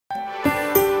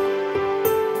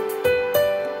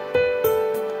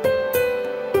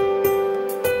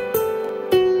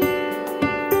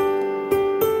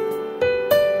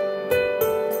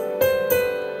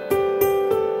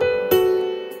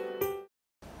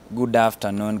Good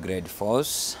afternoon, grade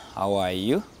 4s. How are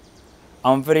you?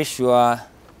 I'm very sure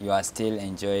you are still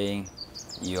enjoying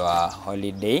your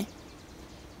holiday.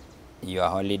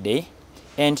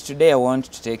 And today I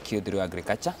want to take you through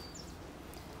agriculture.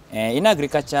 In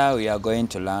agriculture, we are going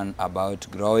to learn about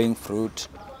growing fruit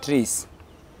trees.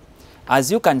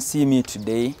 As you can see me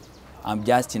today, I'm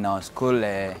just in our school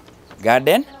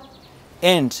garden.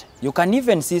 And you can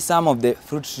even see some of the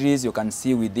fruit trees you can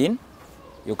see within.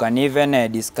 You can even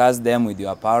discuss them with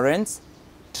your parents.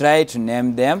 Try to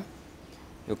name them.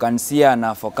 You can see an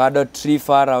avocado tree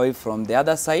far away from the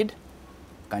other side.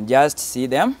 You can just see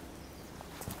them.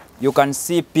 You can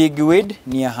see pigweed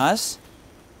near us.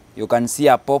 You can see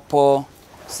a pawpaw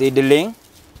seedling.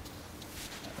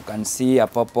 You can see a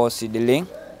pawpaw seedling.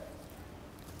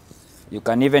 You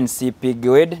can even see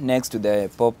pigweed next to the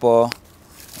pawpaw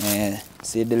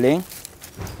seedling.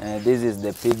 This is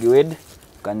the pigweed.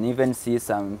 You can even see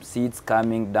some seeds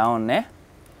coming down there.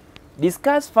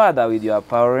 Discuss further with your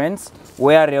parents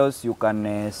where else you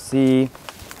can see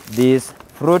these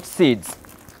fruit seeds.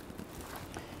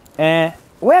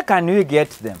 Where can we get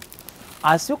them?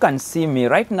 As you can see me,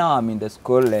 right now I'm in the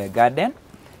school garden.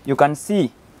 You can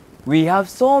see we have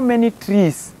so many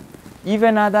trees.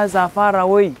 Even others are far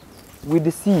away with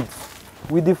the seeds,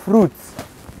 with the fruits.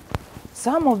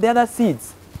 Some of the other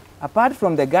seeds, apart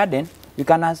from the garden, you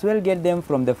can as well get them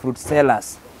from the fruit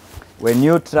sellers when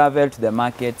you travel to the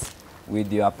markets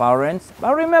with your parents.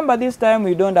 But remember, this time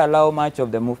we don't allow much of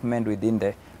the movement within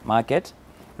the market.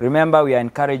 Remember, we are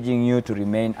encouraging you to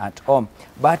remain at home.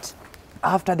 But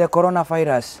after the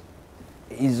coronavirus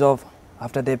is over,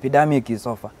 after the epidemic is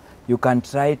over, you can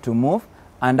try to move.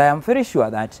 And I am very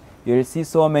sure that you will see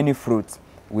so many fruits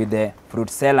with the fruit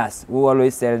sellers who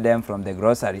always sell them from the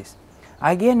groceries.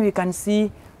 Again, we can see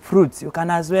fruits. You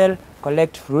can as well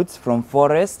collect fruits from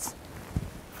forests,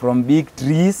 from big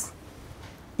trees,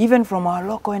 even from our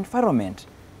local environment.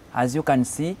 As you can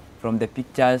see from the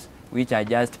pictures which are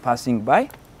just passing by,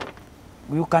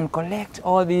 you can collect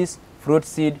all these fruit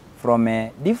seed from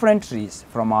different trees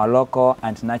from our local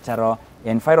and natural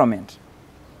environment.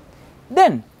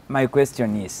 Then my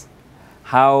question is,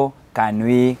 how can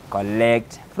we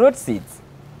collect fruit seeds?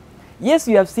 Yes,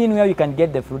 we have seen where we can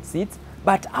get the fruit seeds,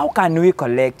 but how can we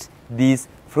collect these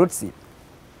fruit seeds?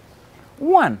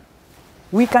 One,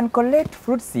 we can collect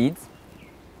fruit seeds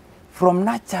from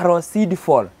natural seed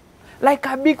fall, like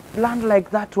a big plant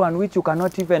like that one which you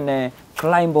cannot even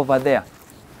climb over there.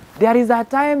 There is a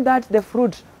time that the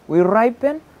fruit will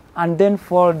ripen and then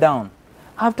fall down.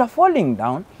 After falling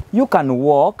down, you can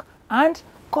walk and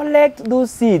collect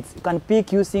those seeds. You can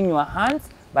pick using your hands,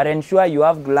 but ensure you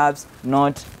have gloves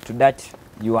not to touch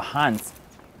your hands.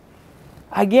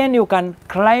 Again, you can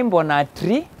climb on a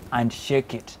tree and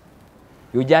shake it.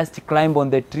 You just climb on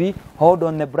the tree, hold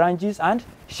on the branches and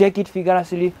shake it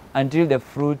vigorously until the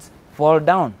fruits fall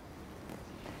down.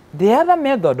 The other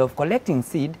method of collecting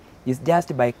seed is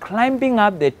just by climbing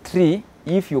up the tree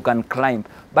if you can climb.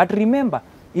 But remember,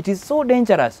 it is so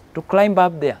dangerous to climb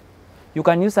up there. You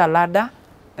can use a ladder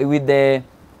with the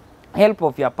help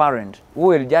of your parent who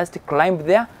will just climb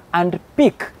there and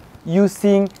pick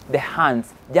using the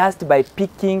hands. Just by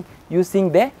picking using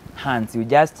the hands, you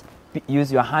just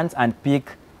use your hands and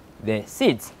pick the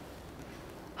seeds.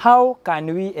 How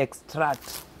can we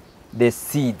extract the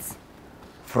seeds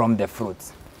from the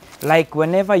fruits? Like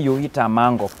whenever you eat a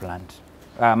mango plant,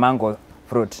 mango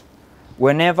fruit,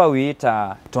 whenever we eat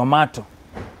a tomato,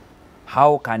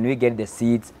 how can we get the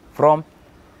seeds from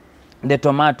the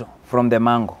tomato, from the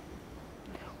mango?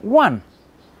 One,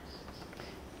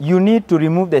 you need to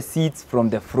remove the seeds from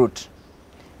the fruit.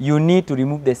 You need to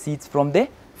remove the seeds from the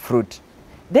fruit.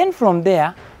 Then from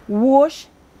there, wash,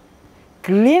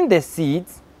 clean the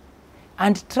seeds,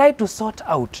 and try to sort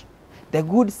out the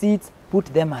good seeds, put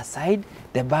them aside,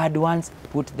 the bad ones,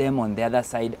 put them on the other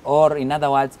side, or in other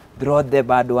words, throw the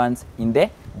bad ones in the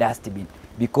dustbin,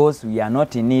 because we are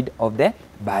not in need of the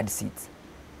bad seeds.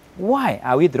 Why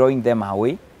are we throwing them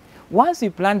away? Once we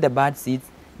plant the bad seeds,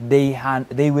 they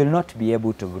will not be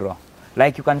able to grow.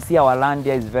 Like you can see, our land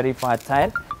here is very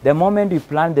fertile. The moment we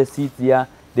plant the seeds here,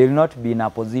 they will not be in a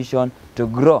position to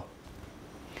grow.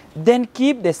 Then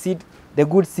keep the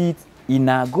good seeds in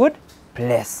a good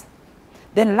place.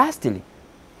 Then lastly,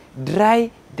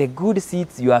 dry the good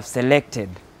seeds you have selected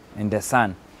in the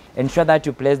sun. Ensure that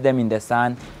you place them in the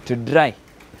sun to dry.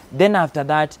 Then after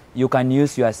that, you can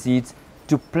use your seeds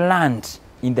to plant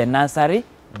in the nursery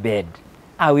bed.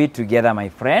 Are we together, my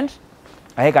friend?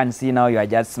 I can see now you are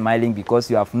just smiling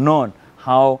because you have known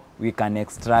how we can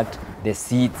extract the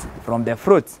seeds from the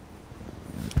fruits.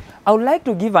 I would like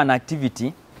to give an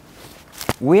activity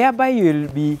whereby you will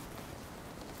be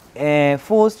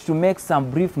forced to make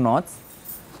some brief notes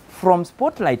from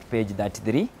Spotlight page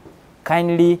 33.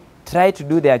 Kindly try to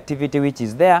do the activity which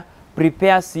is there,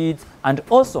 prepare seeds, and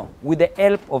also with the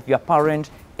help of your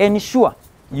parent, ensure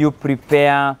you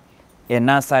prepare a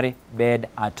nursery bed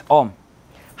at home.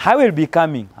 I will be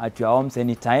coming at your homes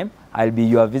anytime. I'll be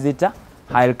your visitor.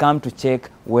 I'll come to check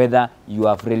whether you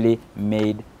have really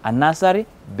made a nursery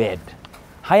bed.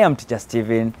 I am Teacher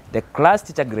Stephen, the class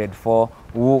teacher grade 4,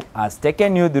 who has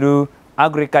taken you through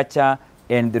agriculture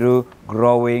and through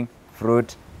growing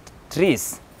fruit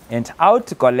trees, and how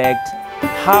to collect,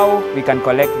 how we can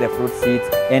collect the fruit seeds,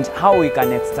 and how we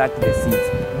can extract the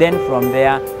seeds. Then from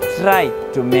there, try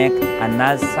to make a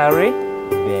nursery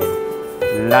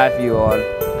bed. Love you all.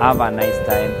 Have a nice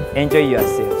time. Enjoy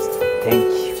yourselves. Thank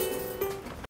you.